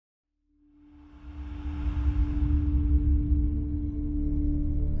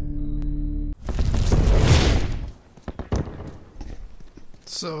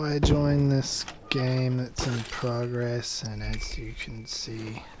So I joined this game that's in progress, and as you can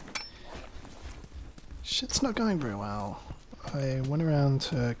see, shit's not going very well. I went around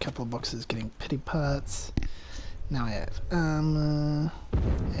to a couple of boxes getting pity parts. Now I have armor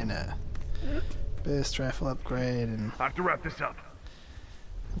and a burst rifle upgrade, and I have to wrap this up.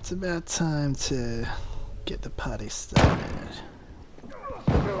 it's about time to get the party started.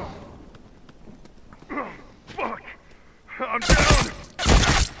 Fuck! I'm down!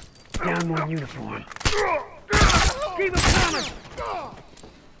 Down one uniform. Keep him coming!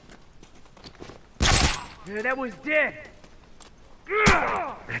 Yeah, that one's dead.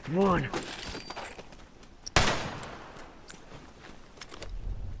 That's one.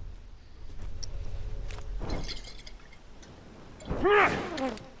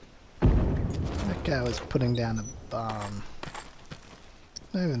 That guy was putting down a bomb.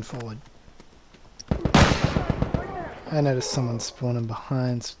 Moving forward. I noticed someone spawning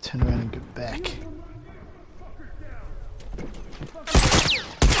behind, so turn around and get back.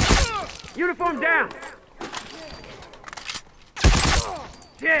 Uniform down!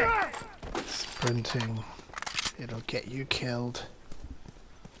 Yeah! Sprinting. It'll get you killed.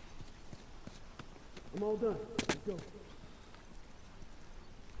 I'm all done. Let's go.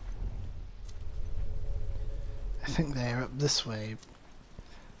 I think they're up this way,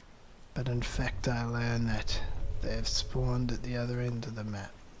 but in fact I learned that they've spawned at the other end of the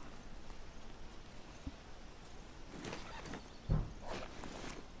map.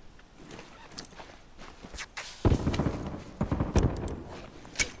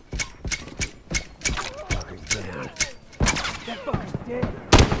 Fucker's down. That fucker's dead.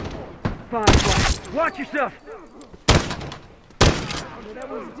 Fine. Watch yourself! That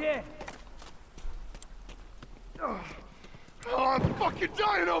one's dead. Oh, I'm fucking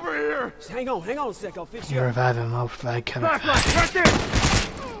dying over here! Just hang on a sec, I'll fix you You up. revive him, I'll provide cover. Flashlight, right there!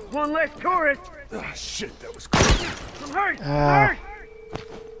 One less tourist! Ah, shit, that was close. I'm hurt! Ah. Hurt!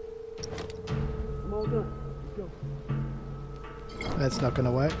 I'm all done. Let's go. That's not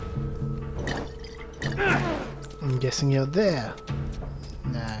gonna work. I'm guessing you're there.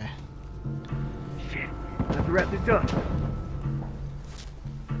 No. Shit, I have to wrap this up.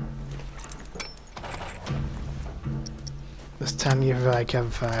 This time you provide cover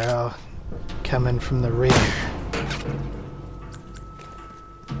fire, I'll come in from the rear.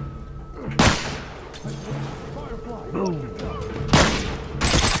 Boom.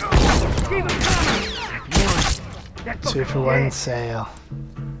 Keep it coming! That's one. 2 for 1 sale.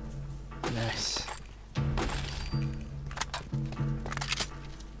 Nice.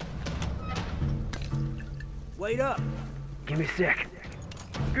 Wait up. Give me a sec.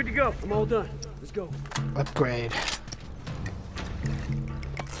 Good to go. I'm all done. Let's go. Upgrade.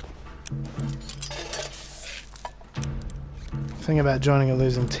 The thing about joining a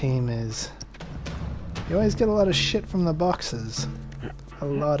losing team is you always get a lot of shit from the boxes. A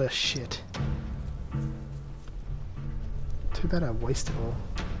lot of shit. Too bad I wasted all.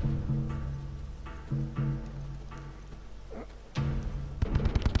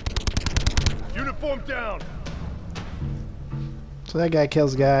 Uniform down! So that guy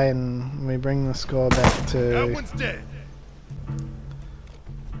kills a guy and we bring the score back That to one's dead!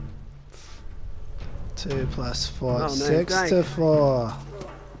 2 plus 4. Oh, no, 6 thanks. to 4.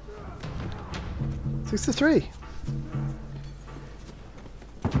 6 to 3.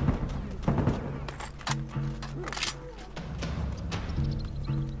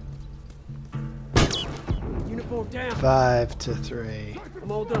 Uniform down. 5 to 3.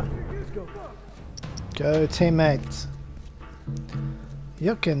 I'm all done. Let's go. Go teammates.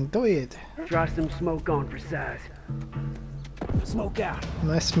 You can do it. Try some smoke on for size. Smoke out.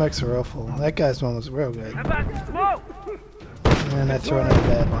 My smokes are awful. That guy's one was real good. How about the smoke? And that's running a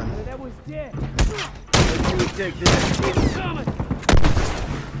bad one. That one's dead. Let me take this. Keep it coming.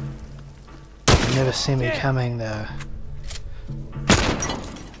 You never see me coming though.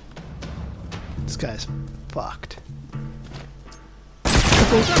 This guy's fucked.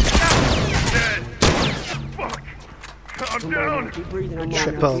 Dead! Fuck! I'm down! Keep breathing. I'm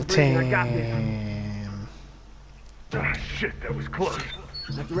Triple keep breathing. I got this. team. Ah, shit, that was close.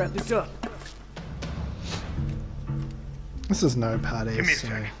 I have to wrap this up. This is no party, Give me a so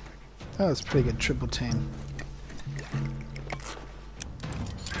sec. that was a pretty good triple team.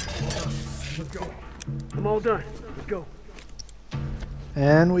 Let's go. I'm all done. Let's go.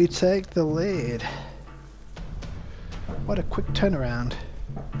 And we take the lead. What a quick turnaround.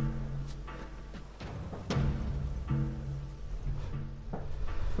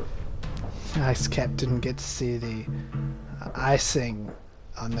 Ice Cap didn't get to see the icing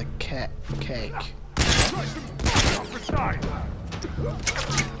on the cake. Off the side!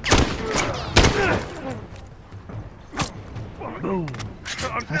 Boom.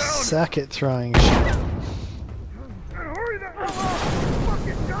 I'm I down. suck at throwing shit. Hurry the hell up! I'm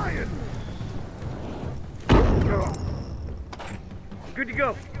fucking dying. Good to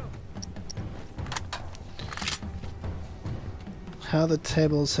go. How the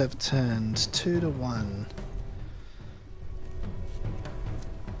tables have turned. 2 to 1.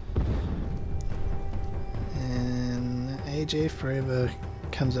 And AJ Forever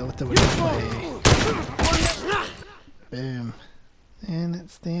comes out with the winning play. Boom. And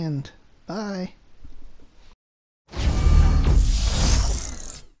it's the end. Bye.